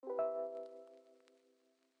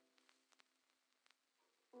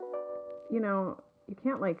you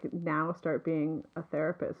can't like now start being a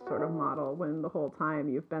therapist sort of model when the whole time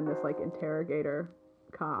you've been this like interrogator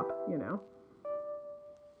cop.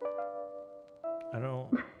 I don't.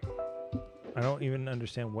 I don't even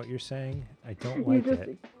understand what you're saying. I don't You like just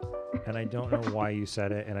it, and I don't know why you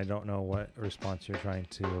said it, and I don't know what response you're trying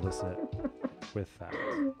to elicit with that.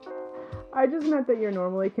 I just meant that you're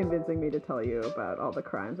normally convincing me to tell you about all the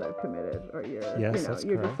crimes I've committed, or Yes, that's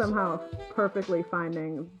you're just correct. somehow perfectly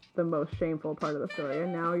finding the most shameful part of the story,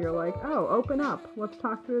 and now you're like, oh, open up, let's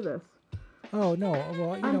talk through this. Oh no!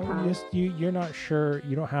 Well, you I'm know, tired. you're not sure.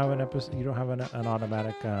 You don't have an episode. You don't have an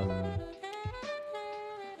automatic.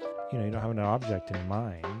 You don't have an object in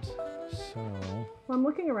mind. So Well, I'm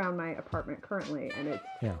looking around my apartment currently, and it's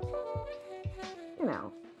yeah, you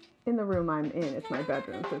know, in the room I'm in, it's my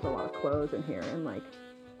bedroom. So there's a lot of clothes in here, and like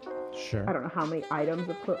sure. I don't know how many items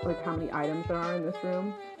how many items there are in this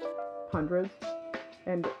room, hundreds.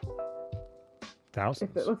 And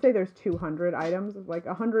Thousands. let's say there's 200 items, like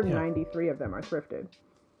Yeah. 193 of them are thrifted.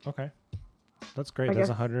 Okay. That's great. I That's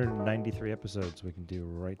guess, 193 episodes we can do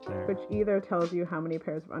right there. which either tells you how many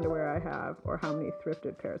pairs of underwear I have or how many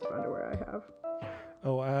thrifted pairs of underwear I have.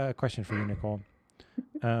 Oh, question for you, Nicole.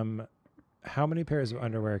 How many pairs of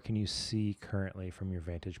underwear can you see currently from your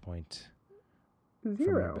vantage point from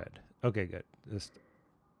your 0. bed? Okay, good.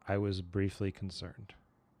 I was briefly concerned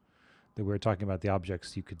that we were talking about the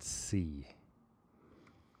objects you could see.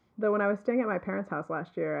 Though when I was staying at my parents' house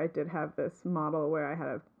last year, I did have this model where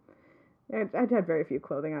I'd had very few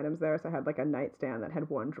clothing items there, so I had like a nightstand that had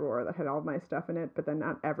one drawer that had all my stuff in it, but then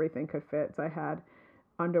not everything could fit, so I had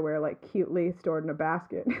underwear like cutely stored in a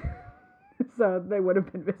basket, so they would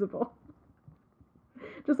have been visible,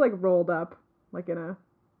 just like rolled up, like in a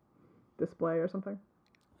display or something.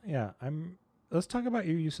 Yeah, Let's talk about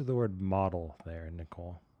your use of the word model there,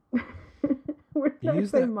 Nicole. Where did I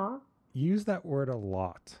say You use that word a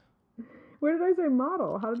lot. Where did I say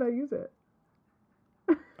model? How did I use it?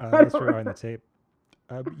 Let's rewind the tape.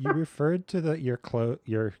 You referred to your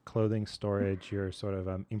clothing storage, your sort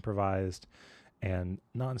of improvised and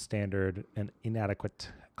non-standard and inadequate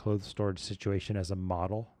clothes storage situation as a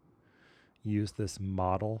model. You used this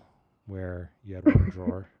model where you had one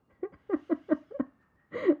drawer.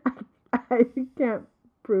 I can't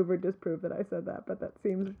prove or disprove that I said that, but that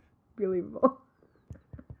seems believable.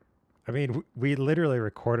 I mean, we literally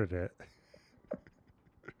recorded it.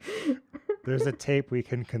 There's a tape we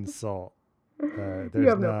can consult. You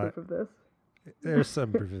have no proof of this. There's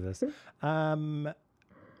some proof of this.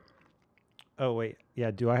 Oh wait, yeah.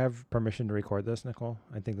 Do I have permission to record this, Nicole?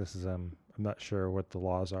 I think this is. I'm not sure what the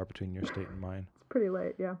laws are between your state and mine. It's pretty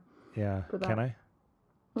late, yeah. Yeah. Can I?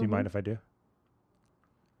 Do you mind if I do?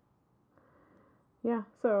 Yeah.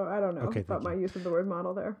 So I don't know about my use of the word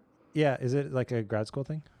model there. Yeah. Is it like a grad school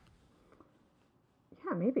thing?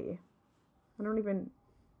 Yeah, maybe. I don't even.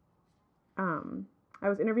 I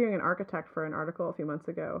was interviewing an architect for an article a few months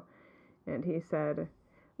ago, and he said,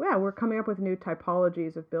 "Well, we're coming up with new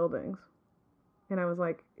typologies of buildings," and I was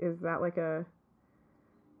like, "Is that like a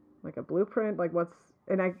blueprint? Like what's?"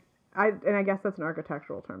 And I guess that's an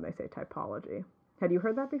architectural term. They say typology. Had you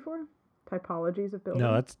heard that before? Typologies of buildings?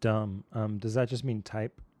 No, that's dumb. Does that just mean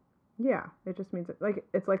type? Yeah, it just means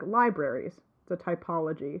it's like libraries. It's a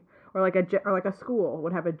typology, or like a school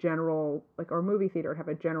would have a general or a movie theater would have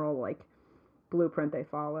a general blueprint they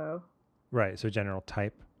follow. Right. So general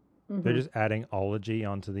type. Mm-hmm. They're just adding ology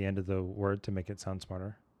onto the end of the word to make it sound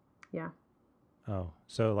smarter. Yeah. Oh,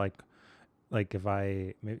 so like if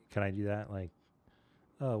can I do that? Like,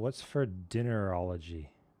 oh, what's for dinnerology?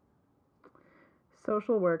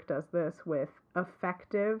 Social work does this with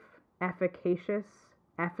effective, efficacious,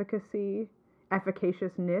 efficacy,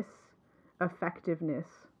 efficaciousness, effectiveness.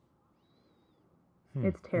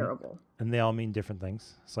 It's terrible. And they all mean different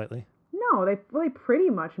things, slightly? No, they pretty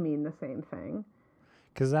much mean the same thing.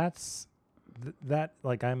 Because that's that.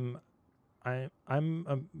 Like I'm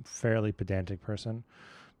a fairly pedantic person,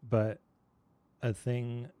 but a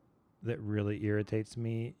thing that really irritates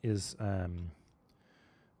me is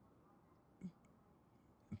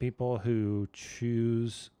people who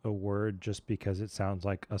choose a word just because it sounds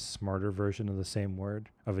like a smarter version of the same word,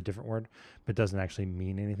 of a different word, but doesn't actually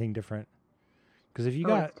mean anything different. Because if you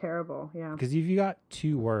it's terrible, yeah. Because if you got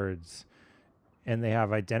two words and they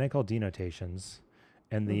have identical denotations,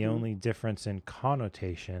 and the only difference in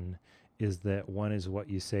connotation is that one is what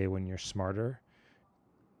you say when you're smarter,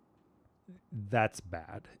 that's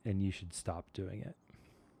bad, and you should stop doing it.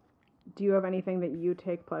 Do you have anything that you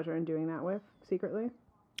take pleasure in doing that with secretly?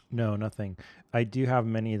 No, nothing. I do have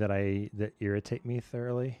many that irritate me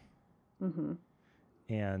thoroughly. Mm-hmm.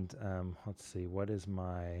 And let's see, what is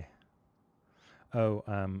my Oh,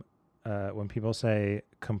 when people say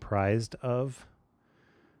comprised of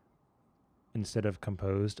instead of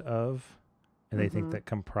composed of, and they think that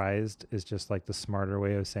comprised is just like the smarter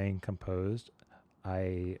way of saying composed,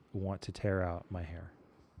 I want to tear out my hair.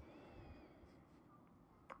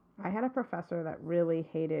 I had a professor that really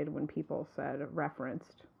hated when people said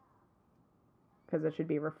referenced because it should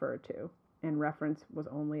be referred to, and reference was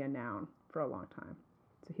only a noun for a long time.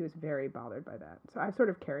 So he was very bothered by that. So I sort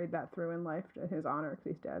of carried that through in life in his honor because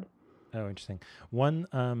he's dead. Oh, interesting. One,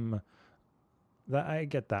 that I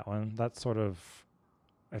get that one. That's sort of,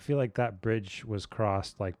 I feel like that bridge was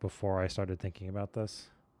crossed like before I started thinking about this.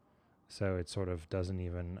 So it sort of doesn't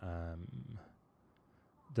even,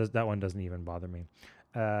 that one doesn't even bother me.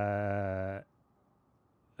 A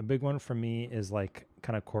big one for me is like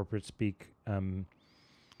kind of corporate speak.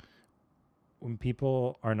 When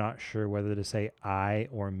people are not sure whether to say I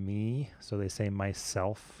or me, so they say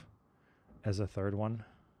myself as a third one,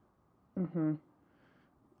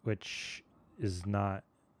 which is not,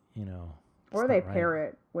 or they pair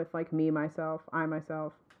it with like me, myself, I,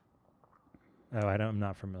 myself. Oh, I'm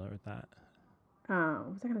not familiar with that. What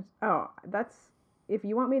was I gonna? Oh, that's if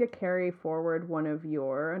you want me to carry forward one of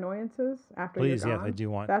your annoyances after Please, you're gone. Yes, I do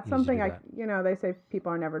want. That's something that. They say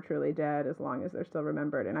people are never truly dead as long as they're still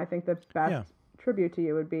remembered, and I think the best tribute to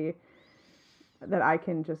you would be that I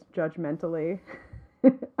can just judgmentally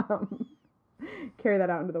carry that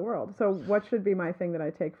out into the world. So, what should be my thing that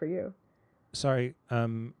I take for you? Sorry,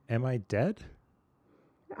 am I dead?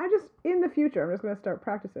 In the future, I'm just going to start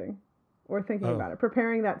practicing or thinking about it,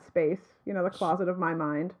 preparing that space. The closet of my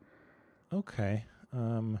mind. Okay.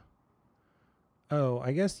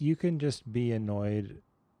 I guess you can just be annoyed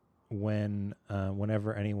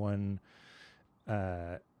whenever anyone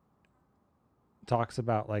talks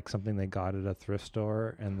about like something they got at a thrift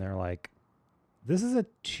store and they're like, this is a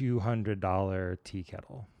 $200 tea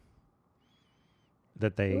kettle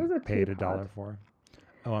that they paid $1 for.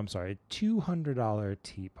 Oh, I'm sorry, $200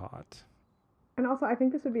 teapot. And also, I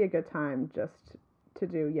think this would be a good time just to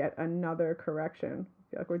do yet another correction. I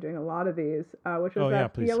feel like we're doing a lot of these, which is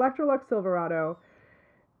that the Electrolux Silverado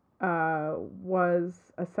was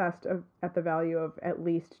assessed at the value of at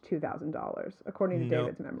least $2,000, according to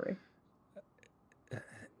David's memory.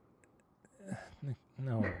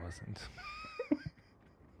 No, it wasn't.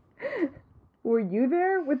 Were you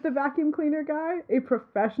there with the vacuum cleaner guy? A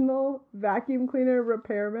professional vacuum cleaner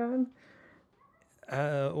repairman?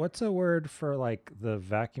 What's a word for like the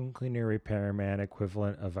vacuum cleaner repairman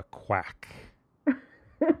equivalent of a quack?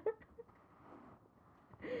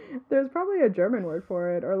 There's probably a German word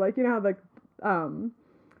for it, or like how like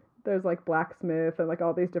there's like blacksmith and like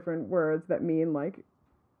all these different words that mean like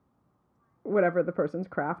whatever the person's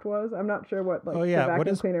craft was. I'm not sure what like the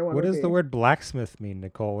vacuum cleaner one would be. What does the word blacksmith mean,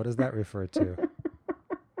 Nicole? What does that refer to? Okay,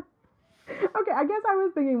 I guess I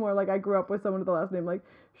was thinking more like I grew up with someone with the last name like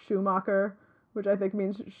Schumacher, which I think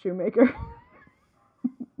means shoemaker.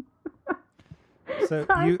 So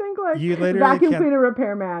I think like vacuum cleaner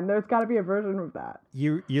repairman. There's got to be a version of that.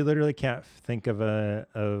 You literally can't think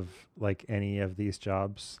of like any of these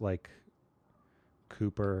jobs like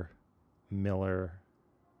Cooper, Miller.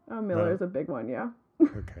 Oh, Miller is a big one, yeah.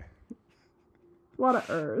 Okay. A lot of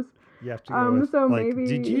ers. You have to go with, so like, maybe...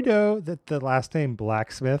 Did you know that the last name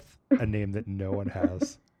Blacksmith, a name that no one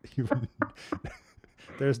has?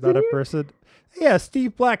 There's not a person. Yeah,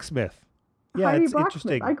 Steve Blacksmith. Yeah, Heidi it's Blacksmith.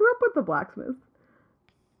 Interesting. I grew up with the blacksmith.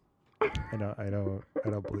 I don't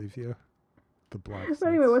believe you. The blacksmith. So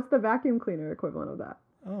anyway, what's the vacuum cleaner equivalent of that?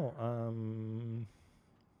 Oh,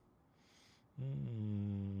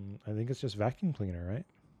 I think it's just vacuum cleaner, right?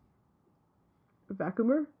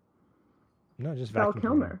 Vacuumer? No, just vacuum Val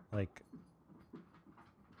Kilmer. Cleaner. Like,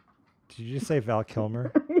 did you just say Val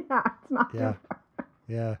Kilmer? Yeah, it's not. Yeah,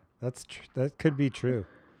 yeah, that could be true.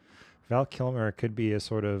 Val Kilmer could be a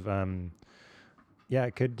sort of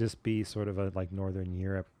it could just be sort of a like Northern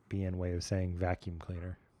European way of saying vacuum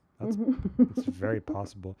cleaner. That's very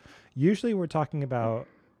possible. Usually, we're talking about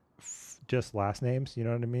just last names. You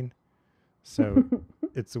know what I mean? So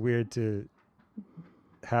it's weird to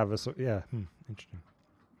have interesting.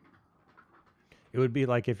 It would be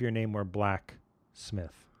like if your name were Black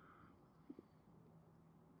Smith.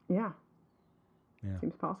 Yeah. Yeah.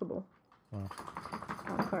 Seems possible. Wow.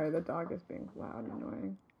 Oh, sorry, the dog is being loud and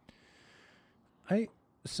annoying.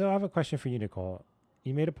 So I have a question for you, Nicole.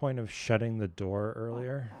 You made a point of shutting the door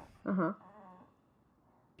earlier. Uh-huh.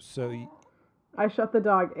 So I shut the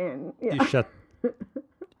dog in. Yeah. You shut the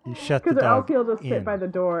dog because else he'll just sit by the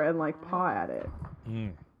door and like paw at it.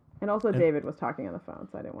 Mm. And also David was talking on the phone,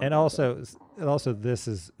 so I didn't want and also this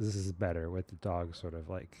is better with the dog sort of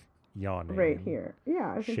like yawning right and here.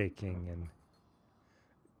 Yeah, I think shaking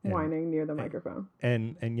and whining near the and microphone.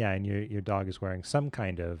 and yeah, and your dog is wearing some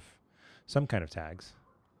kind of tags,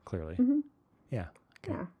 clearly. Hmm. Yeah.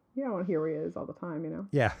 Okay. Yeah, you don't want to hear where he is all the time, you know.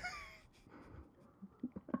 Yeah.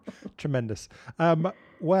 Tremendous.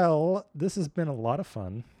 Well, this has been a lot of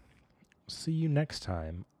fun. See you next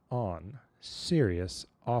time on Serious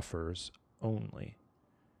Offers Only.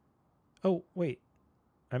 Oh, wait.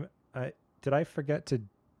 I did I forget to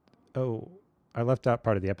Oh, I left out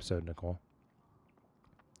part of the episode, Nicole.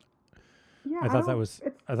 Yeah, I I thought that don't. was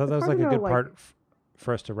It's I thought that it's was hard like to a know good like part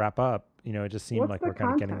for us to wrap up. It just seemed what's like the we're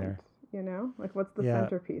kind of getting content. there. You know, like what's the Yeah.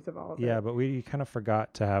 centerpiece of all of Yeah, it? but we kind of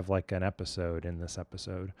forgot to have like an episode in this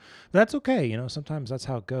episode. But that's okay, sometimes that's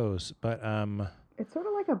how it goes. But It's sort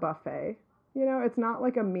of like a buffet. You know, it's not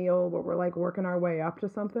like a meal where we're like working our way up to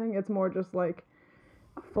something. It's more just like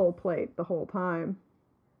a full plate the whole time.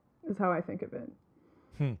 Is how I think of it.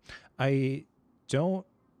 I don't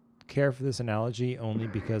care for this analogy only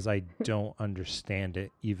because I don't understand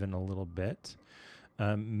it even a little bit.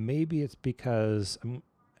 Maybe it's because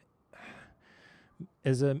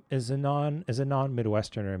as a non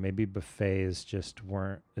Midwesterner, maybe buffets just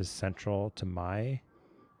weren't as central to my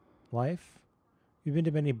life. You been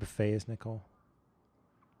to many buffets, Nicole?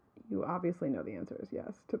 You obviously know the answer is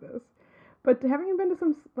yes to this. But haven't you been to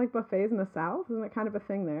some like buffets in the South? Isn't that kind of a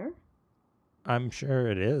thing there? I'm sure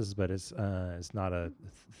it is, but it's not a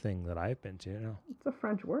thing that I've been to. No. It's a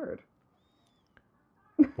French word.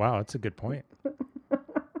 Wow, that's a good point.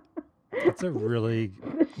 That's a really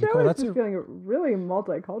The show Nicole. is That's just a feeling really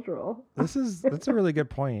multicultural. that's a really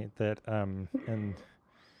good point. And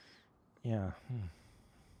yeah,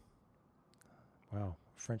 wow,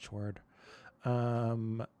 French word.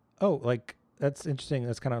 Oh, like that's interesting.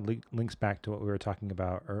 That's kind of links back to what we were talking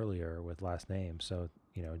about earlier with last name. So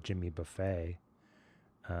Jimmy Buffet,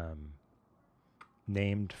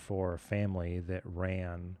 named for a family that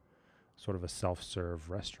ran sort of a self-serve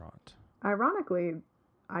restaurant. Ironically,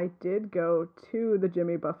 I did go to the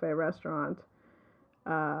Jimmy Buffet restaurant,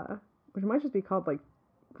 which might just be called like,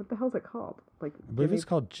 what the hell is it called? Like I believe it's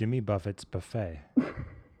called Jimmy Buffett's Buffet.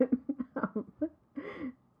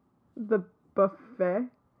 The buffet.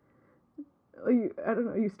 I don't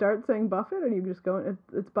know. You start saying Buffett, and you just go.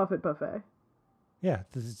 It's Buffett Buffet. Yeah,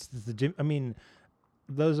 it's the Jim. I mean,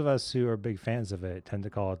 those of us who are big fans of it tend to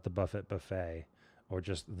call it the Buffett Buffet, or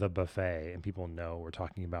just the buffet, and people know we're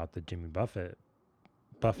talking about the Jimmy Buffett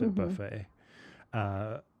Buffet.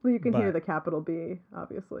 Well, you can hear the capital B,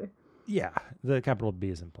 obviously. Yeah, the capital B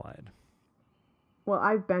is implied. Well,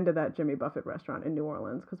 I've been to that Jimmy Buffett restaurant in New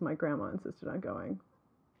Orleans because my grandma insisted on going,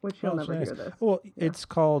 which she'll never hear this. Well, yeah. It's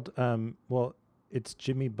called it's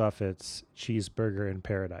Jimmy Buffett's Cheeseburger in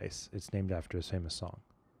Paradise. It's named after his famous song.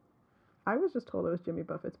 I was just told it was Jimmy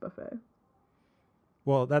Buffett's Buffet.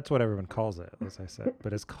 Well, that's what everyone calls it, as I said.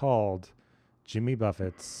 But it's called Jimmy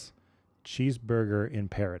Buffett's Cheeseburger in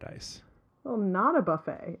Paradise. Well, not a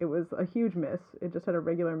buffet. It was a huge miss. It just had a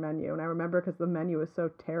regular menu. And I remember because the menu was so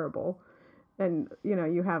terrible. And,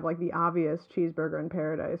 you have like the obvious Cheeseburger in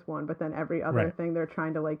Paradise one, but then every other thing they're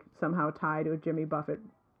trying to like somehow tie to a Jimmy Buffett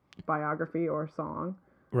biography or song.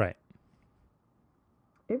 Right.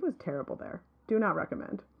 It was terrible there. Do not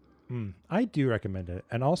recommend. I do recommend it.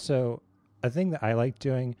 And also, a thing that I like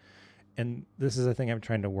doing, and this is a thing I'm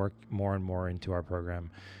trying to work more and more into our program,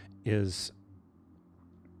 is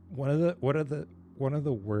one of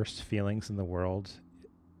the worst feelings in the world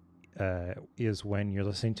is when you're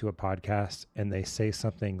listening to a podcast and they say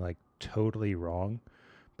something like totally wrong,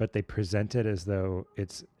 but they present it as though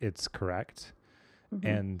it's correct,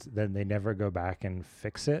 and then they never go back and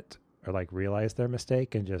fix it or like realize their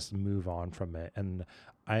mistake and just move on from it. And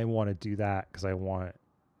I want to do that because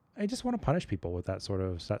I just want to punish people with that sort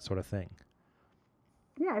of thing.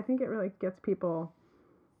 Yeah, I think it really gets people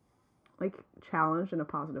like challenged in a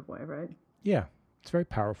positive way, right? Yeah, it's very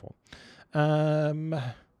powerful.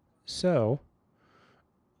 So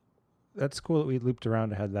that's cool that we looped around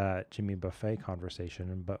to have that Jimmy Buffet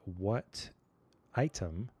conversation, but what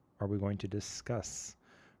item are we going to discuss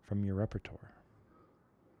from your repertoire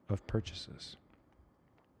of purchases?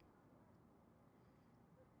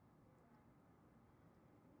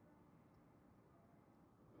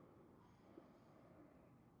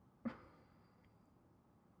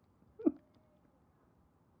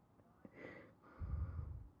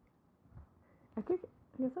 I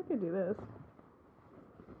guess I could do this.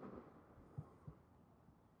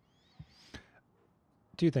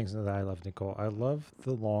 Two things that I love, Nicole. I love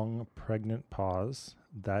the long, pregnant pause.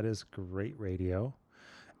 That is great radio.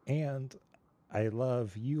 And I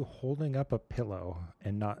love you holding up a pillow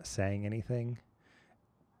and not saying anything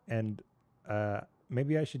And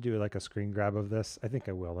maybe I should do like a screen grab of this. I think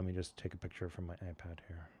I will. Let me just take a picture from my iPad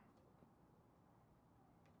here.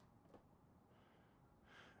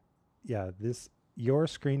 Yeah, your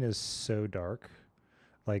screen is so dark.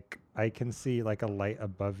 Like I can see like a light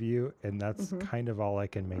above you, and that's kind of all I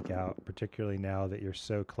can make out, particularly now that you're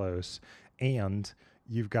so close. And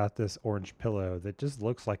you've got this orange pillow that just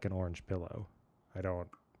looks like an orange pillow. I don't.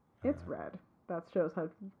 It's red. That shows how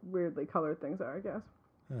weirdly colored things are, I guess.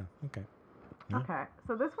 Oh, okay. Yeah. Okay,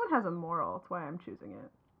 so this one has a moral. That's why I'm choosing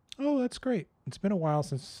it. Oh, that's great. It's been a while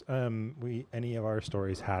since any of our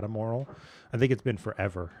stories had a moral. I think it's been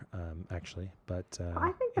forever, actually. But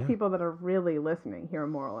I think the people that are really listening hear a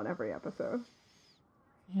moral in every episode.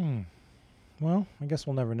 Well, I guess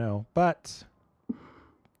we'll never know. But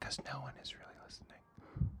because no one is really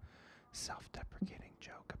listening. Self-deprecating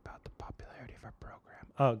joke about the popularity of our program.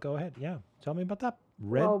 Oh, go ahead. Yeah, tell me about that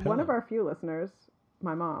red pillow. One of our few listeners,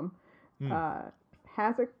 my mom,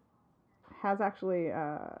 has actually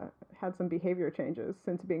had some behavior changes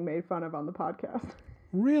since being made fun of on the podcast.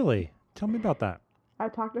 Really? Tell me about that. I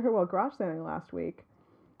talked to her while garage sailing last week.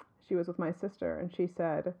 She was with my sister, and she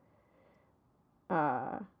said,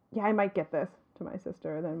 yeah, I might get this, to my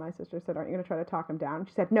sister. And then my sister said, aren't you going to try to talk him down?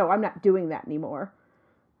 She said, no, I'm not doing that anymore.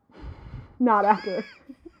 Not after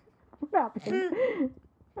what happened.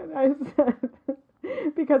 And I said,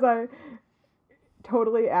 because I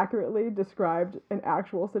totally accurately described an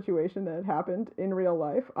actual situation that had happened in real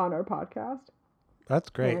life on our podcast. That's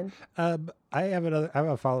great. I have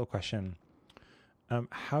a follow-up question.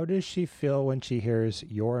 How does she feel when she hears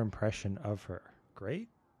your impression of her? Great?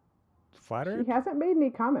 Flattered? She hasn't made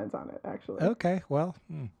any comments on it, actually. Okay, well,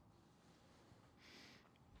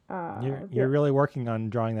 you're really working on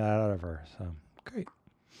drawing that out of her, so great.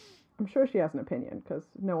 I'm sure she has an opinion, because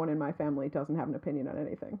no one in my family doesn't have an opinion on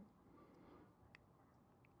anything.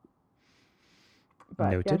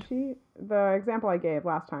 But noted. Yeah, the example I gave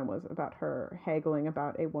last time was about her haggling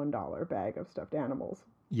about a $1 bag of stuffed animals.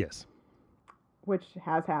 Yes. Which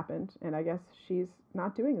has happened, and I guess she's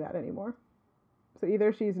not doing that anymore. So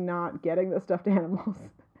either she's not getting the stuffed animals,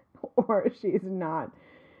 or she's not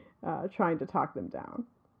trying to talk them down.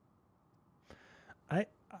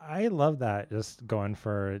 I love that. Just going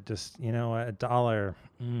for just, $1.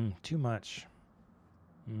 Too much.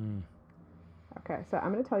 Okay, so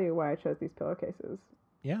I'm going to tell you why I chose these pillowcases.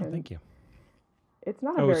 Yeah, thank you. It's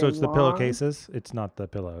not a very long... so it's the pillowcases? It's not the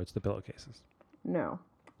pillow, it's the pillowcases. No,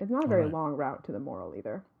 it's not a very long route to the moral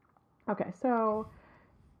either. Okay, so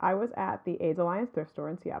I was at the AIDS Alliance thrift store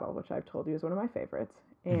in Seattle, which I've told you is one of my favorites.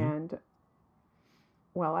 And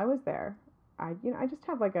while I was there, I just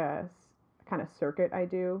have like a kind of circuit I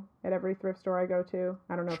do at every thrift store I go to.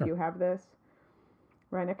 I don't know if you have this.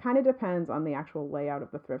 Right, and it kind of depends on the actual layout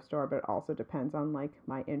of the thrift store, but it also depends on like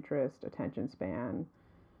my interest, attention span,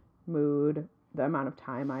 mood, the amount of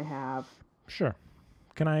time I have. Sure.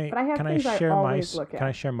 Can I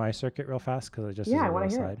share my circuit real fast because I want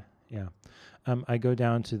to hear it. Yeah. I go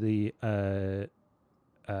down to the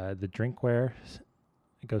drinkware,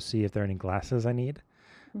 go see if there are any glasses I need.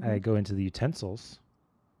 I go into the utensils,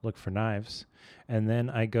 look for knives, and then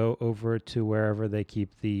I go over to wherever they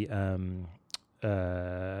keep the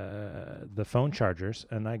phone chargers,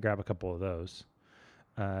 and I grab a couple of those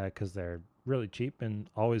because they're really cheap and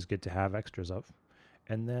always good to have extras of.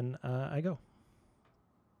 And then I go.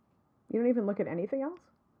 You don't even look at anything else?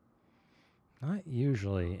 Not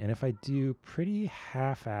usually. And if I do, pretty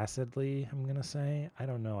half-assedly, I'm going to say. I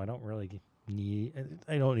don't know. I don't need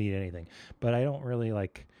anything. But I don't really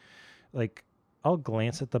like I'll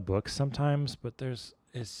glance at the books sometimes, but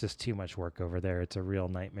it's just too much work over there. It's a real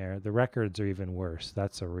nightmare. The records are even worse.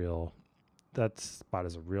 That spot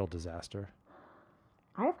is a real disaster.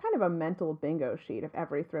 I have kind of a mental bingo sheet of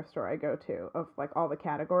every thrift store I go to of like all the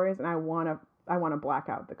categories, and I want to black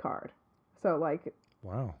out the card. So like,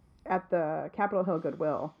 wow. At the Capitol Hill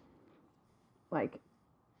Goodwill, like,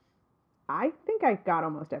 I think I got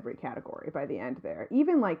almost every category by the end there.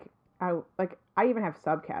 Even like I even have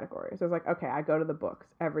subcategories. So it's like, okay, I go to the books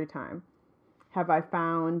every time. Have I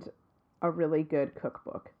found a really good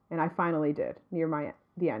cookbook? And I finally did near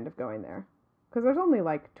the end of going there, because there's only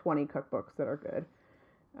like 20 cookbooks that are good.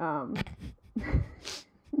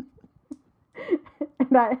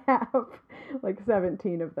 And I have like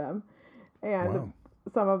 17 of them, and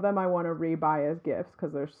some of them I want to rebuy as gifts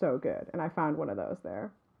because they're so good, and I found one of those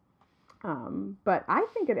there. But I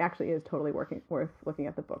think it actually is totally worth looking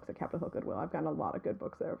at the books at Capitol Hill Goodwill. I've gotten a lot of good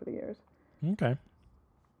books there over the years. Okay.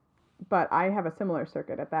 But I have a similar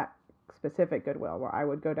circuit at that specific Goodwill where I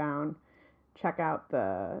would go down, check out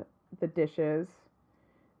the dishes,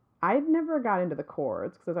 I never got into the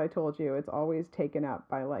chords because, as I told you, it's always taken up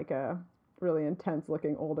by like a really intense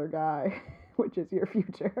looking older guy, which is your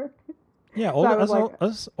future. Yeah, So I older was like,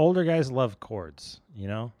 us older guys love chords, you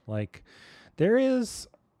know? Like there is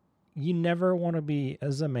you never want to be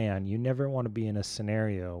as a man, you never want to be in a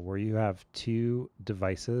scenario where you have two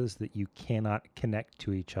devices that you cannot connect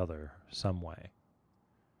to each other some way.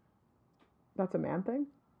 that's a man thing.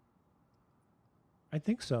 I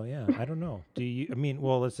think so, yeah. I don't know. Do you I mean,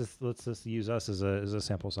 well, let's just use us as a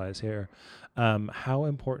sample size here. How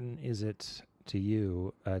important is it to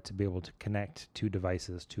you to be able to connect two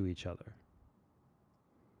devices to each other?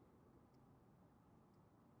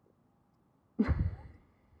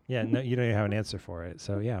 Yeah, no, you don't even have an answer for it.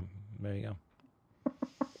 So yeah, there you go.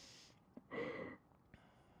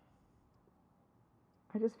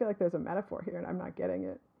 I just feel like there's a metaphor here and I'm not getting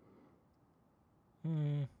it.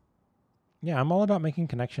 Mm. Yeah, I'm all about making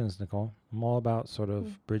connections, Nicole. I'm all about sort of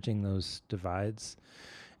Mm. bridging those divides.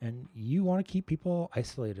 And you want to keep people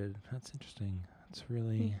isolated. That's interesting. That's Mm.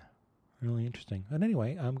 really, really interesting. But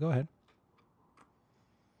anyway, go ahead.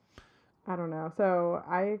 I don't know. So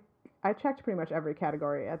I checked pretty much every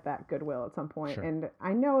category at that Goodwill at some point, Sure. and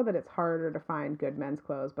I know that it's harder to find good men's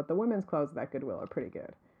clothes, but the women's clothes at that Goodwill are pretty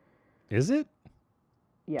good. Is it?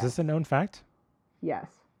 Is Yes, this a known fact? yes.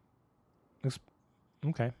 Ex-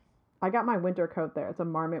 Okay. I got my winter coat there. It's a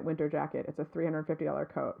Marmot winter jacket. It's a $350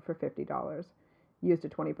 coat for $50. Used a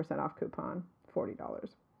 20% off coupon, $40. An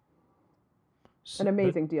So, but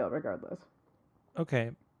amazing deal, regardless.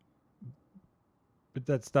 okay, but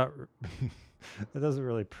that's not. That doesn't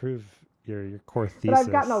really prove your core But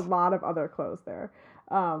I've gotten a thesis. lot of other clothes there.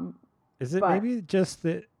 Um, Is it but maybe just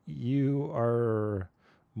that you are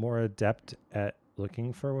more adept at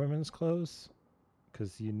looking for women's clothes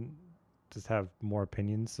because just have more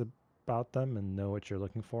opinions about them and know what you're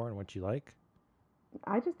looking for and what you like?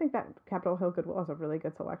 I just think that Capitol Hill Goodwill has a really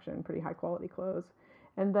good selection, pretty high quality clothes.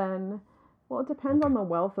 And then, well, it depends Okay. on the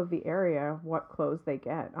wealth of the area what clothes they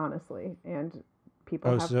get, honestly. And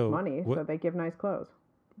people Oh, have so money, what? so they give nice clothes.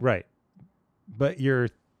 Right. But your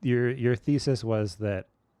thesis was that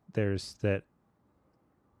there's that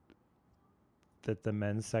the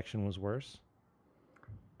men's section was worse.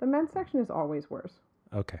 The men's section is always worse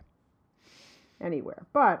Okay. anywhere,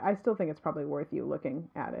 but I still think it's probably worth you looking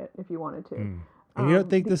at it if you wanted to. Mm. And you don't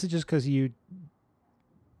think The this is just because you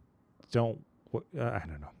don't? I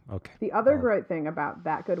don't know. Okay. the other Well. great thing about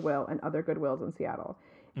that Goodwill and other Goodwills in Seattle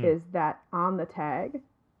Mm. is that on the tag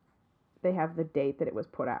they have the date that it was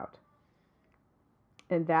put out.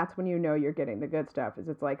 And that's when you know you're getting the good stuff. Is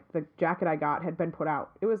it's like the jacket I got had been put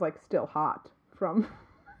out. It was like still hot from,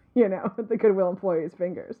 the Goodwill employee's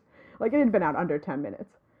fingers. Like it had been out under 10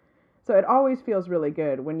 minutes. So it always feels really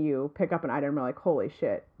good when you pick up an item and you're like, holy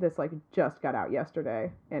shit, this like just got out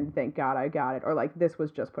yesterday and thank God I got it. Or like this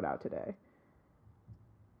was just put out today.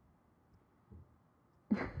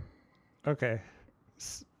 Okay.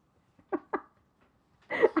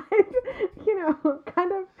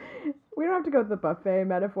 Kind of, we don't have to go to the buffet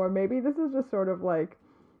metaphor. Maybe this is just sort of like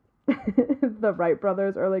the Wright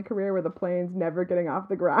brothers' early career where the plane's never getting off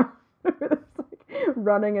the ground. Where it's like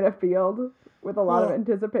running in a field with a lot of Well,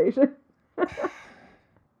 anticipation.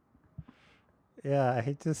 yeah.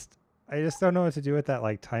 I just don't know what to do with that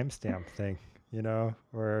like timestamp thing.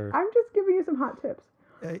 Where I'm just giving you some hot tips.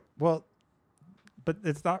 well, but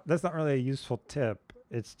it's not. That's not really a useful tip.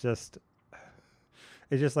 It's just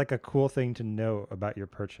like a cool thing to know about your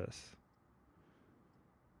purchase.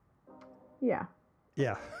 Yeah.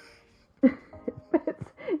 Yeah. It's,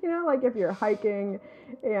 like if you're hiking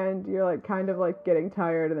and you're like kind of like getting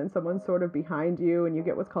tired and then someone's sort of behind you and you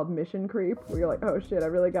get what's called mission creep where you're like, oh shit, I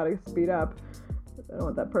really got to speed up. I don't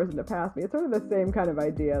want that person to pass me. It's sort of the same kind of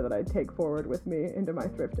idea that I take forward with me into my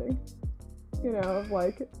thrifting. Of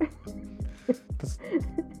like, That's,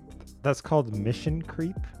 that's called mission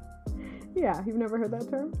creep. yeah, you've never heard that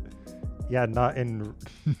term? Yeah, not in.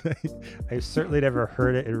 I've certainly never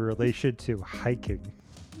heard it in relation to hiking.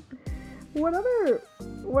 What other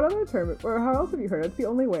term, or how else have you heard it? It's the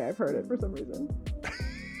only way I've heard it for some reason.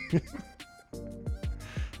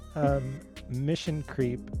 Mission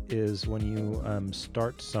creep is when you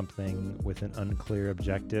start something with an unclear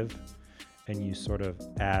objective and you sort of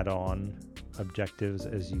add on objectives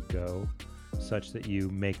as you go, such that you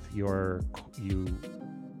make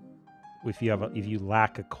if you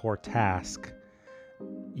lack a core task,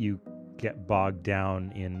 you get bogged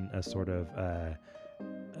down in a sort of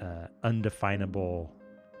undefinable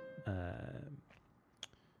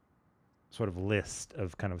sort of list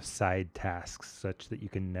of kind of side tasks such that you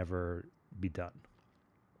can never be done.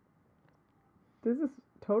 This is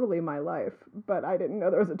totally my life, but I didn't know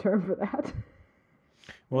there was a term for that.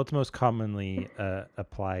 Well, it's most commonly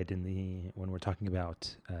applied when we're talking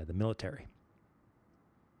about the military.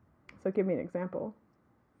 So give me an example.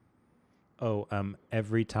 Oh,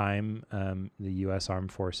 every time the U.S.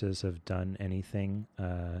 Armed Forces have done anything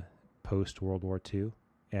post World War II,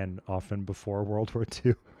 and often before World War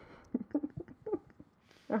II.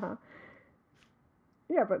 Uh-huh.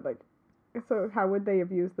 Yeah, but like, so how would they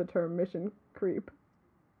have used the term mission creep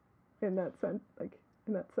in that sense? Like,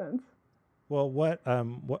 in that sense? Well,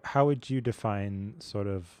 how would you define sort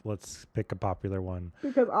of? Let's pick a popular one.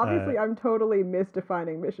 Because obviously, I'm totally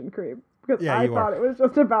misdefining mission creep because Yeah, I you thought are. it was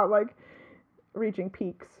just about like reaching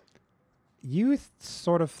peaks. You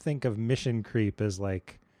sort of think of mission creep as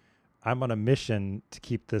like, I'm on a mission to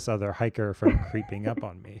keep this other hiker from creeping up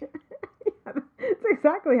on me. It's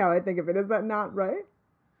exactly how I think of it. Is that not right?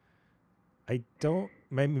 I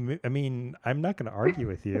mean, I'm not going to argue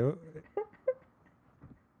with you.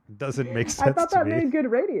 It doesn't make sense I thought to that me. made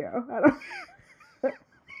good radio. I don't...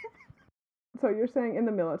 So you're saying in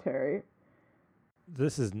the military?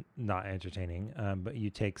 This is not entertaining, but you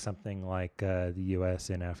take something like the U.S.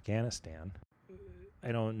 in Afghanistan.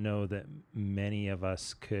 I don't know that many of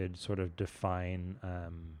us could sort of define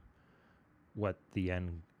what the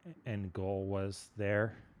end goal was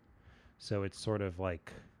there. So it's sort of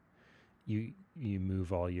like you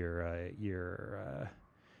move all your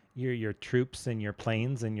troops and your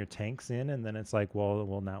planes and your tanks in, and then it's like,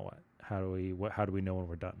 well, now what? How do we know when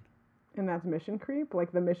we're done? And that's mission creep?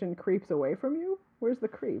 Like the mission creeps away from you? Where's the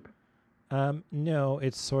creep? No,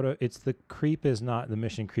 it's the creep is not the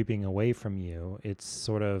mission creeping away from you. It's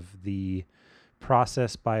sort of the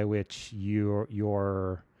process by which you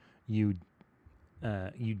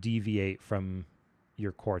deviate from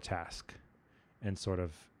your core task and sort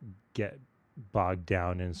of get bogged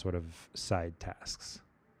down in sort of side tasks.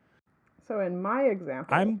 So in my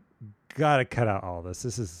example, I'm gotta cut out all this.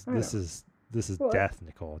 This is Well, death,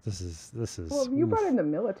 Nicole. This is. well, you brought in the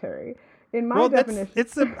military. In my Well,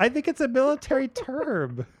 definition, I think it's a military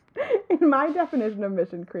term. in my definition of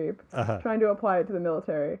mission creep, Uh-huh. trying to apply it to the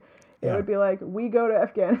military, it Yeah. would be like we go to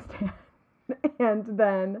Afghanistan, and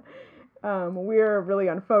then we're really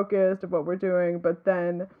unfocused of what we're doing, but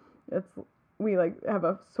then we like have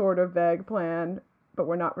a sort of vague plan, but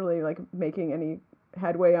we're not really like making any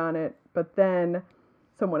headway on it. But then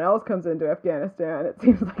someone else comes into Afghanistan. It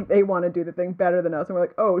seems like they want to do the thing better than us, and we're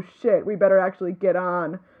like, oh shit, we better actually get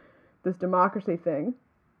on this democracy thing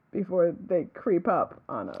before they creep up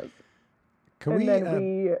on us. Can and we? then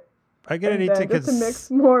we I'm gonna and need then to just to mix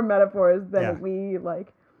more metaphors, then Yeah. we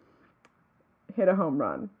like hit a home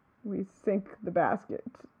run. We sink the basket.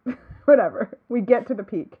 Whatever. We get to the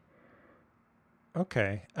peak.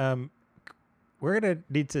 Okay. We're gonna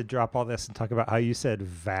need to drop all this and talk about how you said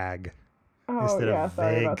vag Oh instead yeah, of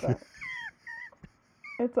sorry vague. about that.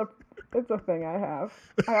 It's a thing I have.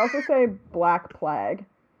 I also say black plague.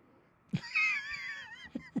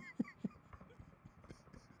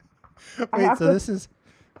 Wait, so this is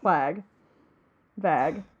Plague.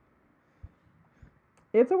 Vag.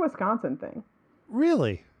 It's a Wisconsin thing.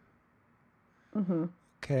 really Mm-hmm.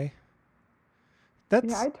 okay. That's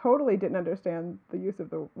Yeah, I totally didn't understand the use of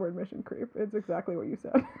the word mission creep. It's exactly what you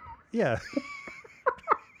said. yeah.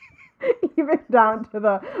 Even down to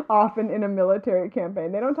the often in a military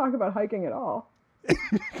campaign. They don't talk about hiking at all.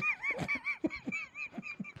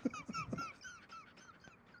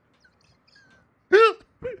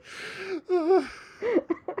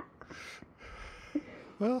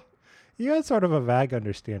 Well, you had sort of a vague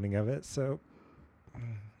understanding of it, so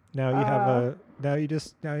now you have now you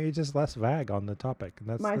just less vague on the topic,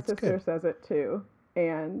 and My that's sister good. says it too.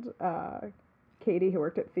 And Katie, who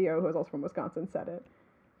worked at Theo, who is also from Wisconsin, said it.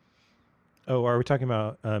 Oh, are we talking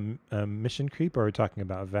about mission creep, or are we talking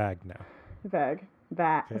about vague now? Vague.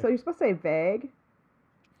 That. Okay. So you're supposed to say vague?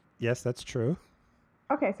 Yes, that's true.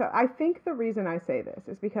 Okay, so I think the reason I say this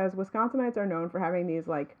is because Wisconsinites are known for having these,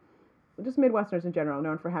 like, just Midwesterners in general,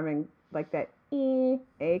 known for having, like, that A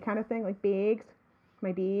kind of thing, like, bigs,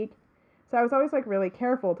 my big. So I was always, like, really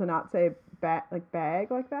careful to not say bag like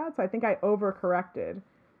that. So I think I overcorrected.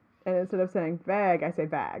 And instead of saying vague, I say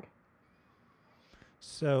vag.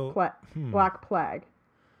 So Black plague.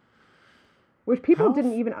 Which people How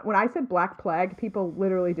didn't even, when I said black plague, people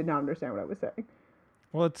literally did not understand what I was saying.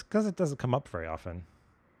 well, it's because it doesn't come up very often,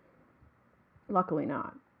 Luckily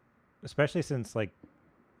not. especially since like,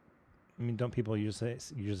 I mean, don't people usually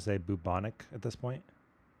say bubonic at this point?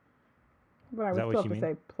 But I Is would that what still you have to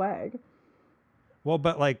mean? say plague. Well,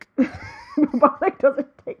 but like, Bubonic doesn't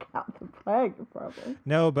take out the Plague, probably.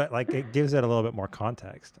 No, but like it gives it a little bit more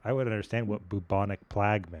context. I would understand what bubonic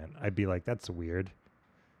plague meant. I'd be like, that's weird.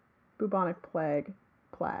 Bubonic plague.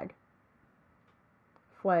 Flag.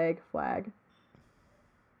 Flag.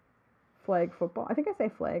 Flag football. I think I say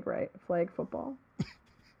flag right. Flag football.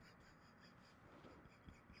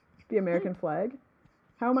 The American flag.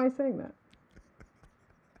 How am I saying that?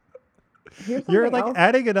 You're like else.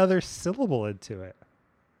 adding another syllable into it.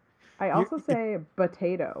 I also say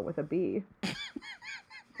potato with a B.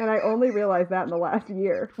 And I only realized that in the last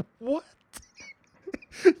year. What?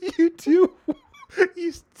 You do?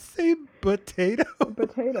 You say potato?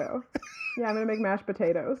 Potato. Yeah, I'm going to make mashed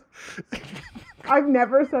potatoes. I've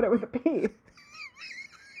never said it with a P.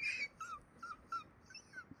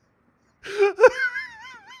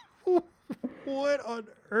 What on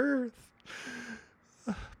earth?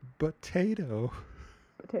 Potato.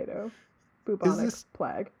 Potato. Bubonic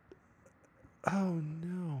plague. Oh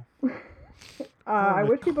no. I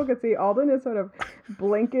wish people could see Alden is sort of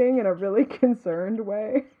blinking in a really concerned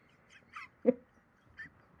way.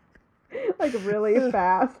 Like really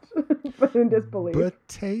fast, but in disbelief.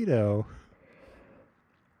 Potato.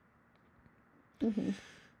 Mm-hmm.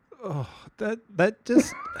 Oh, that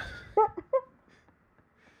just.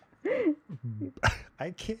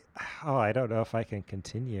 I can't. Oh, I don't know if I can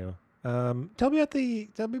continue. Tell me about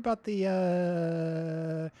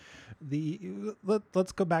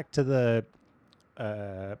let's go back to the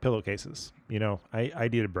pillowcases. You know, I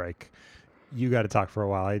need a break. You got to talk for a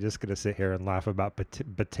while. I'm just gonna sit here and laugh about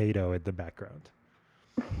potato in the background.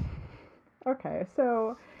 Okay,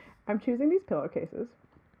 so I'm choosing these pillowcases,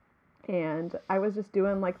 and I was just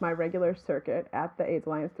doing like my regular circuit at the AIDS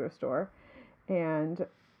Alliance thrift store, and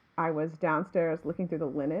I was downstairs looking through the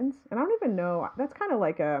linens, and I don't even know. That's kind of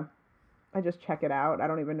like I just check it out. I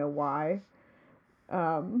don't even know why.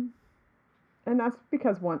 And that's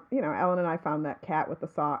because Ellen and I found that cat with the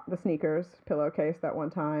sneakers pillowcase that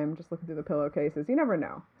one time, just looking through the pillowcases. You never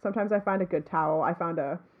know. Sometimes I find a good towel. I found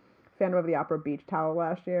a Phantom of the Opera beach towel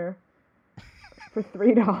last year for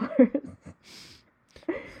 $3.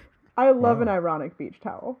 I love an ironic beach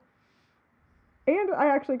towel. And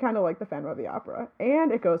I actually kind of like the Phantom of the Opera.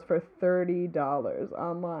 And it goes for $30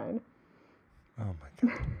 online. Oh my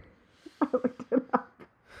God. I looked it up.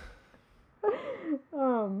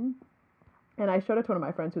 And I showed it to one of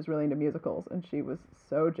my friends who's really into musicals, and she was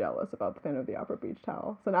so jealous about the Phantom of the Opera beach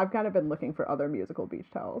towel. So now I've kind of been looking for other musical beach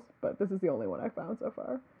towels, but this is the only one I found so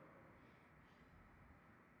far.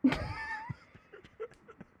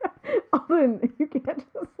 Alden, you can't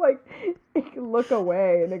just look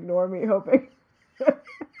away and ignore me, hoping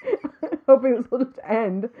this will just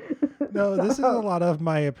end. No, this is a lot of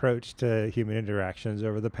my approach to human interactions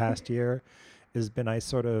over the past year. Has been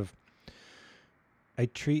I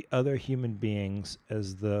treat other human beings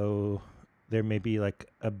as though there may be like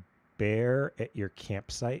a bear at your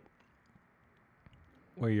campsite,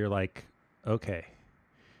 where you're like, okay,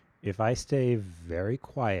 if I stay very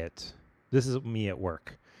quiet, this is me at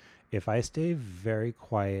work. If I stay very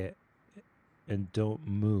quiet and don't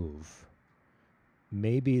move,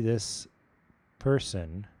 maybe this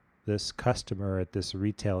person, this customer at this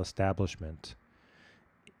retail establishment,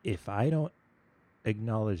 if I don't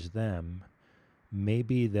acknowledge them,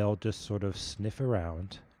 maybe they'll just sort of sniff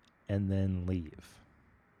around and then leave.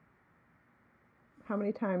 How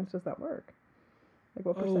many times does that work? Like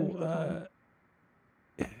what percentage of the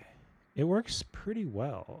time? It works pretty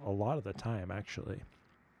well a lot of the time, actually.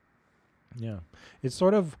 Yeah. It's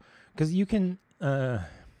sort of, because you can,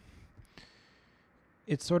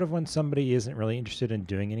 it's sort of when somebody isn't really interested in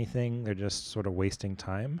doing anything, they're just sort of wasting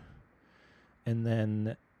time. And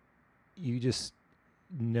then you just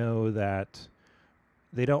know that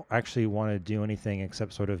they don't actually want to do anything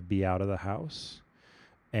except sort of be out of the house.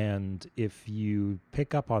 And if you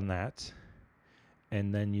pick up on that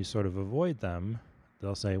and then you sort of avoid them,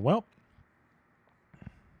 they'll say, well,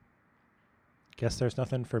 guess there's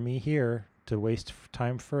nothing for me here to waste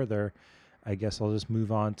time further. I guess I'll just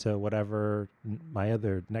move on to whatever my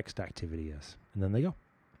other next activity is. And then they go.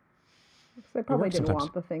 They probably didn't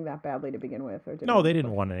want the thing that badly to begin with. No, they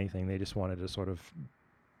didn't want anything. They just wanted to sort of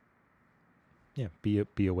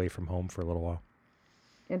be away from home for a little while.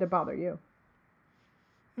 And to bother you.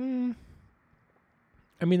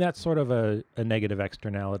 I mean, that's sort of a negative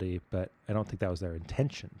externality, but I don't think that was their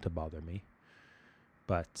intention to bother me.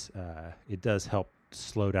 But it does help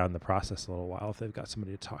slow down the process a little while if they've got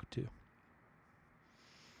somebody to talk to.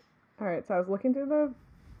 All right, so I was looking through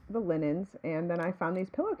the linens, and then I found these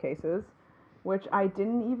pillowcases, which I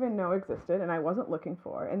didn't even know existed, and I wasn't looking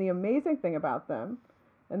for. And the amazing thing about them,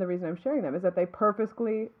 and the reason I'm sharing them, is that they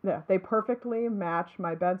perfectly match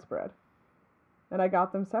my bedspread. and I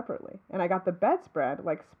got them separately. And I got the bedspread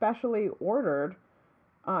like specially ordered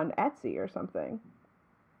on Etsy or something.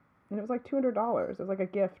 And it was like $200. It was like a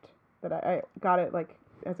gift that I got it like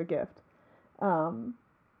as a gift. And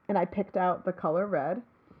I picked out the color red,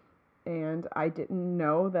 and I didn't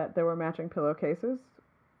know that there were matching pillowcases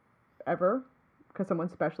ever because someone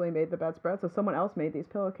specially made the bedspread. So someone else made these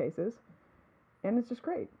pillowcases, and it's just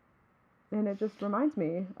great. And it just reminds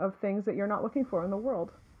me of things that you're not looking for in the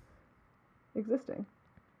world existing.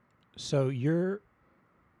 So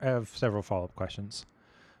I have several follow-up questions.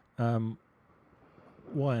 One,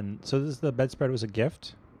 so the bedspread was a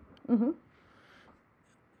gift? Mm-hmm.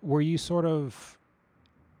 Were you sort of...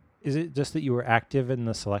 Is it just that you were active in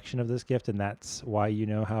the selection of this gift and that's why you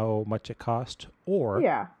know how much it cost? Or...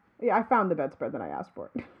 Yeah, I found the bedspread that I asked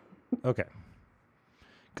for. Okay.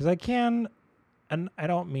 Because and I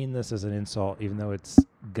don't mean this as an insult, even though it's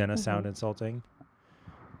gonna sound insulting.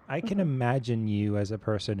 I can imagine you as a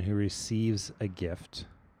person who receives a gift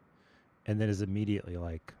and then is immediately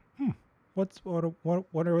like, what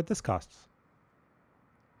this costs?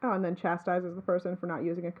 Oh, and then chastises the person for not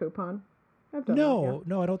using a coupon. I've done No,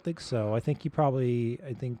 I don't think so. I think you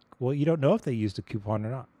don't know if they used a coupon or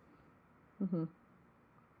not. Mm-hmm.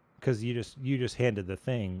 Because you just handed the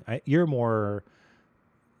thing. You're more,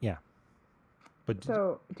 yeah. But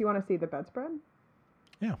so, do you want to see the bedspread?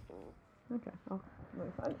 Yeah. Okay. Let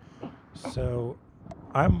me find it. So,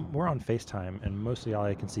 we're on FaceTime, and mostly all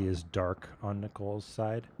I can see is dark on Nicole's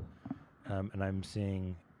side, and I'm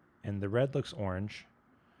seeing, and the red looks orange.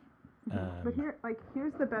 But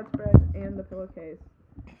here's the bedspread and the pillowcase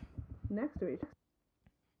next to each.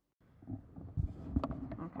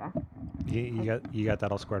 Okay. You got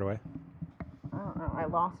that all squared away? I don't know. I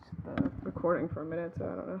lost the recording for a minute, so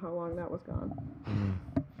I don't know how long that was gone.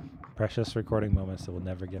 Precious recording moments that we'll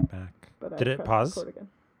never get back. But Did it pause? Record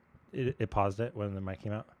again. It paused it when the mic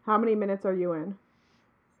came out? How many minutes are you in?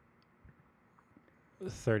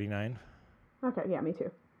 39. Okay, yeah, me too.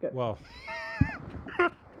 Good. Well.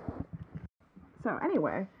 So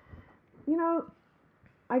anyway,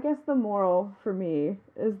 I guess the moral for me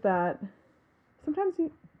is that sometimes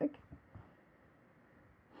you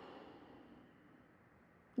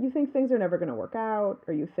think things are never going to work out,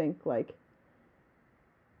 or you think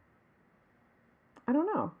I don't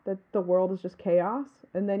know, that the world is just chaos,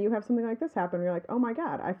 and then you have something like this happen, and you're like, oh my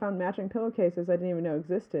god, I found matching pillowcases I didn't even know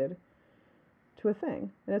existed to a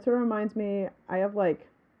thing. And it sort of reminds me, I have a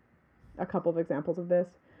couple of examples of this.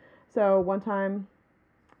 So one time,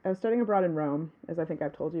 I was studying abroad in Rome, as I think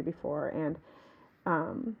I've told you before, and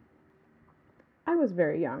I was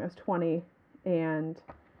very young. I was 20, and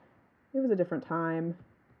it was a different time.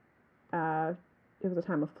 It was a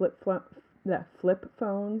time of flip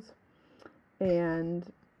phones, and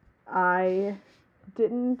I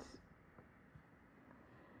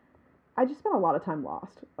just spent a lot of time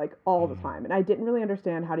lost, all the time. And I didn't really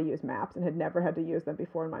understand how to use maps and had never had to use them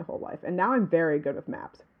before in my whole life. And now I'm very good with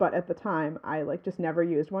maps. But at the time, I just never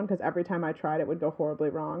used one because every time I tried, it would go horribly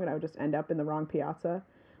wrong and I would just end up in the wrong piazza.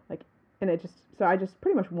 So I just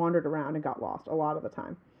pretty much wandered around and got lost a lot of the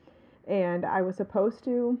time. And I was supposed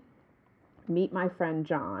to meet my friend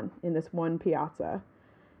John in this one piazza.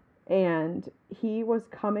 And he was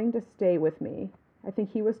coming to stay with me. I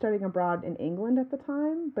think he was studying abroad in England at the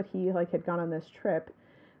time, but he had gone on this trip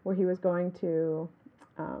where he was going to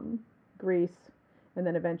Greece and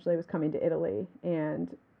then eventually was coming to Italy.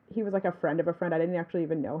 And he was a friend of a friend. I didn't actually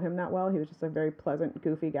even know him that well. He was just a very pleasant,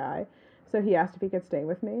 goofy guy. So he asked if he could stay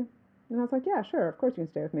with me. And I was like, yeah, sure, of course you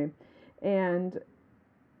can stay with me. And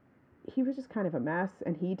he was just kind of a mess.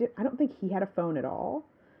 And I don't think he had a phone at all.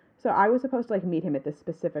 So I was supposed to meet him at this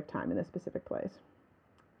specific time in this specific place.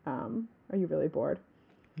 Are you really bored?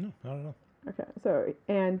 No, I don't know. Okay, so,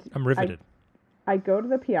 and I'm riveted. I go to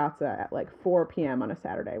the piazza at 4 p.m. on a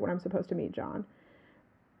Saturday when I'm supposed to meet John.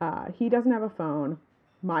 He doesn't have a phone.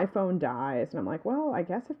 My phone dies, and I'm like, well, I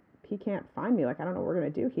guess if he can't find me, I don't know what we're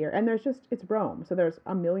going to do here. And it's Rome, so there's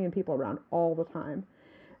a million people around all the time.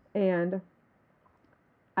 And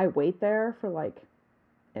I wait there for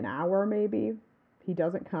an hour maybe. He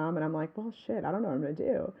doesn't come, and I'm like, well, shit, I don't know what I'm going to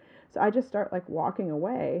do. So I just start walking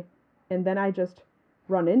away, and then I just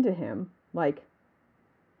run into him, not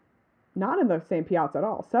in the same piazza at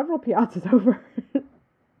all, several piazzas over.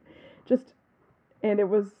 And it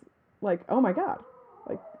was oh my God.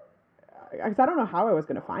 I don't know how I was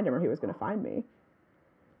going to find him or he was going to find me.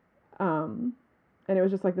 And it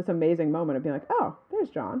was just this amazing moment of being oh, there's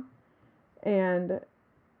John. And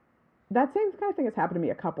that same kind of thing has happened to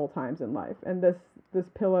me a couple times in life. And this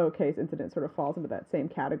pillowcase incident sort of falls into that same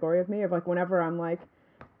category of me of whenever I'm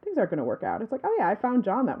things aren't going to work out. It's oh yeah, I found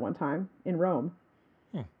John that one time in Rome.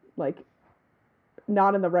 like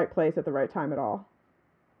not in the right place at the right time at all.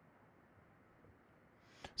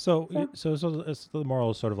 So it's the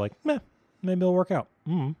moral is sort of like, meh, maybe it'll work out.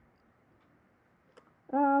 The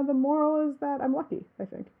moral is that I'm lucky, I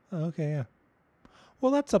think. Oh, okay, yeah.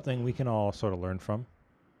 Well, that's something we can all sort of learn from.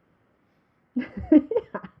 Yeah,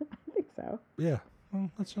 I think so. Yeah, well,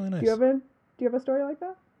 that's really nice. Do you have a story like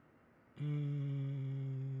that?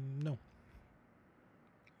 No.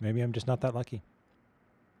 Maybe I'm just not that lucky.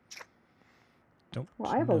 Don't.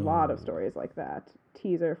 Well, I have a lot of stories like that.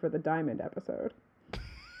 Teaser for the Diamond episode.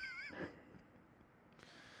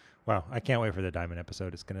 Wow, I can't wait for the Diamond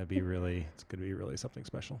episode. It's gonna be really something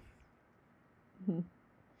special. Mm-hmm.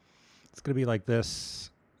 It's gonna be like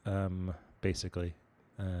this, basically,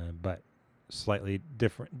 but slightly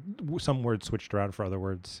different. Some words switched around for other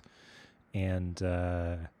words, and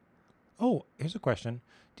here's a question: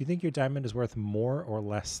 do you think your diamond is worth more or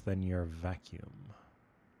less than your vacuum?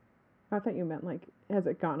 I thought you meant like, has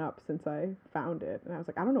it gone up since I found it? And I was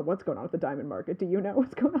like, I don't know what's going on with the diamond market. Do you know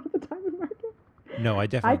what's going on with the diamond market? No, I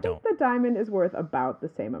definitely don't. I think the diamond is worth about the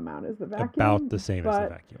same amount as the vacuum. About the same as the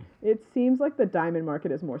vacuum. It seems like the diamond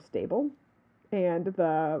market is more stable, and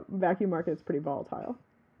the vacuum market is pretty volatile.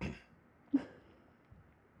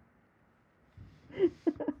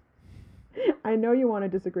 I know you want to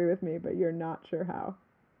disagree with me, but you're not sure how.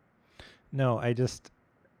 No,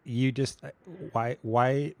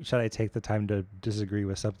 why should I take the time to disagree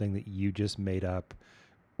with something that you just made up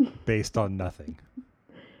based on nothing?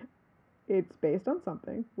 It's based on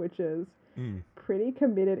something, which is pretty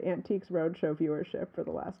committed Antiques Roadshow viewership for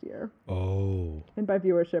the last year. Oh. And by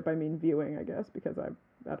viewership, I mean viewing, I guess, because I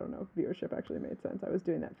don't know, viewership actually made sense. I was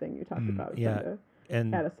doing that thing you talked about. Yeah.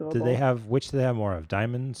 And add a syllable. which do they have more of,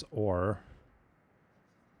 diamonds or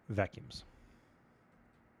vacuums?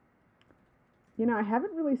 You know, I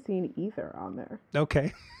haven't really seen either on there.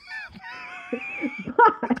 Okay.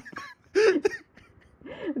 But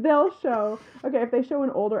they'll show, if they show an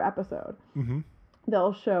older episode,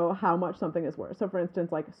 they'll show how much something is worth. So, for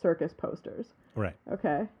instance, like circus posters. Right.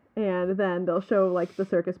 Okay. And then they'll show like the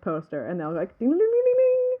circus poster, and they'll like ding, ding, ding, ding,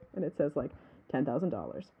 ding, and it says like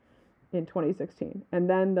 $10,000 in 2016. And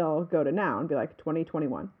then they'll go to now and be like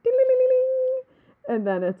 2021. Ding, ding, ding, ding, ding. And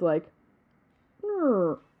then it's like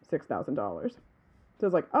 $6,000. So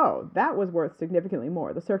it's like, oh, that was worth significantly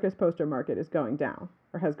more. The circus poster market is going down,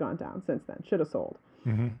 or has gone down since then. Should have sold.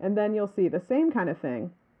 Mm-hmm. And then you'll see the same kind of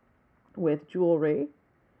thing with jewelry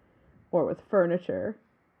or with furniture.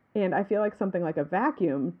 And I feel like something like a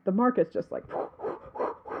vacuum, the market's just like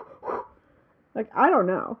I don't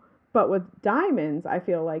know. But with diamonds, I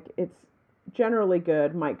feel like it's generally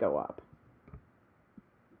good, might go up.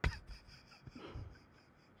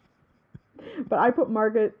 But I put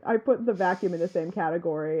the vacuum in the same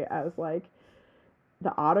category as like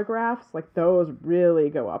the autographs, like those really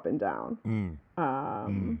go up and down.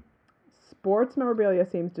 Sports memorabilia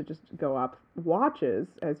seems to just go up. Watches,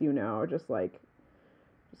 as you know, are just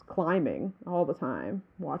climbing all the time.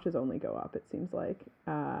 Watches only go up, it seems like.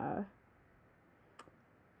 Yeah,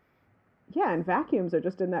 and vacuums are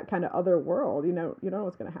just in that kind of other world. You know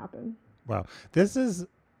what's going to happen. Wow. This has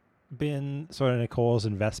been sort of Nicole's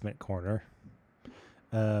investment corner.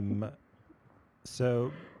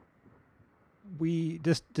 So we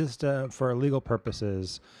just for legal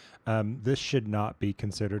purposes, this should not be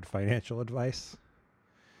considered financial advice.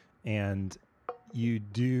 And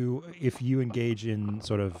if you engage in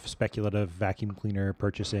sort of speculative vacuum cleaner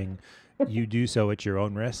purchasing, you do so at your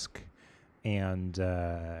own risk. And,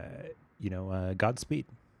 Godspeed.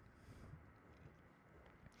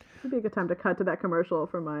 Would be a good time to cut to that commercial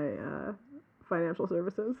for my financial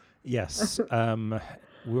services. Yes.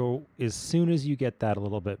 We'll, as soon as you get that a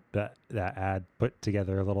little bit, that ad put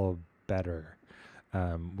together a little better,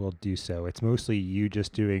 we'll do so. It's mostly you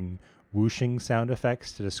just doing whooshing sound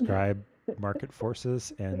effects to describe market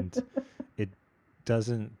forces, and the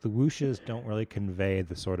whooshes don't really convey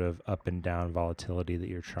the sort of up and down volatility that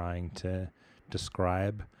you're trying to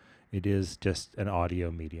describe. It is just an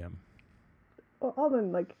audio medium. Well,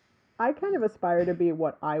 Alden, I kind of aspire to be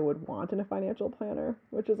what I would want in a financial planner,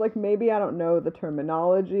 which is maybe I don't know the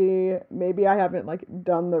terminology, maybe I haven't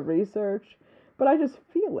done the research, but I just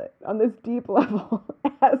feel it on this deep level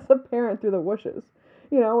as a parent through the whooshes,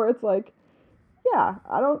 where it's yeah,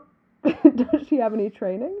 I don't, does she have any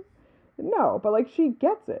training? No, but she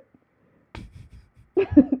gets it.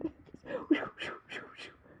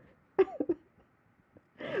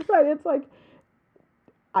 Right, it's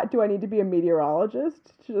do I need to be a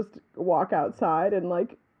meteorologist to just walk outside and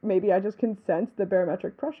maybe I just can sense the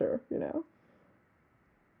barometric pressure,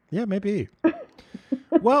 Yeah, maybe.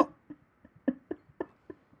 Well,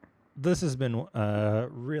 this has been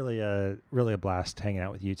really a blast hanging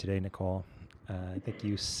out with you today, Nicole. Thank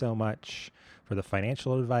you so much for the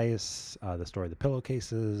financial advice, the story of the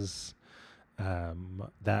pillowcases,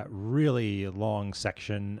 that really long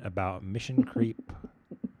section about mission creep.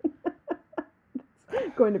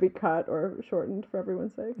 Going to be cut or shortened for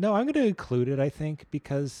everyone's sake. No, I'm going to include it, I think,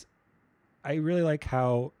 because I really like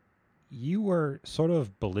how you were sort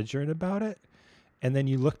of belligerent about it, and then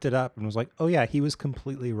you looked it up and was like, oh yeah, he was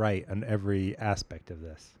completely right on every aspect of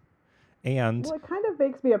this. And well, it kind of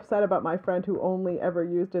makes me upset about my friend who only ever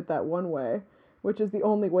used it that one way, which is the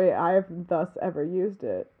only way I've thus ever used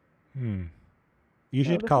it. You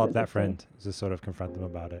should call up that friend to sort of confront them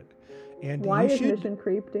about it. And why is mission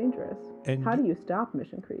creep dangerous? And how do you stop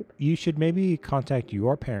mission creep? You should maybe contact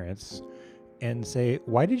your parents and say,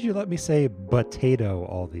 why did you let me say potato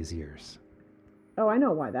all these years? Oh, I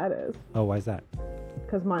know why that is. Oh, why is that?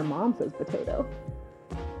 Because my mom says potato.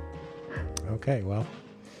 Okay, well.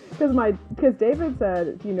 Because David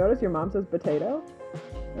said, do you notice your mom says potato?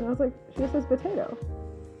 And I was like, she says potato.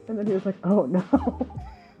 And then he was like, oh no.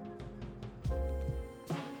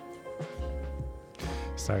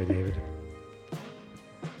 Sorry, David.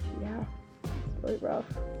 Yeah, it's really rough.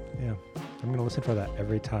 Yeah, I'm going to listen for that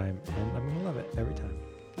every time, and I'm going to love it every time.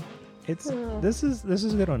 This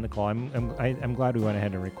is a good one, Nicole. I'm glad we went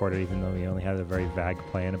ahead and recorded, even though we only had a very vague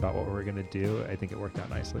plan about what we were going to do. I think it worked out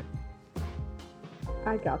nicely.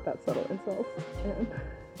 I got that subtle insult, and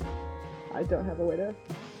I don't have a way to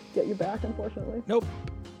get you back, unfortunately. Nope.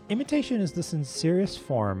 Imitation is the sincerest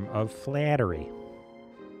form of flattery.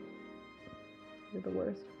 You're the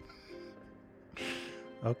worst.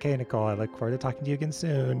 Okay, Nicole, I look forward to talking to you again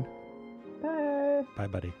soon. Bye. Bye,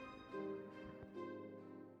 buddy.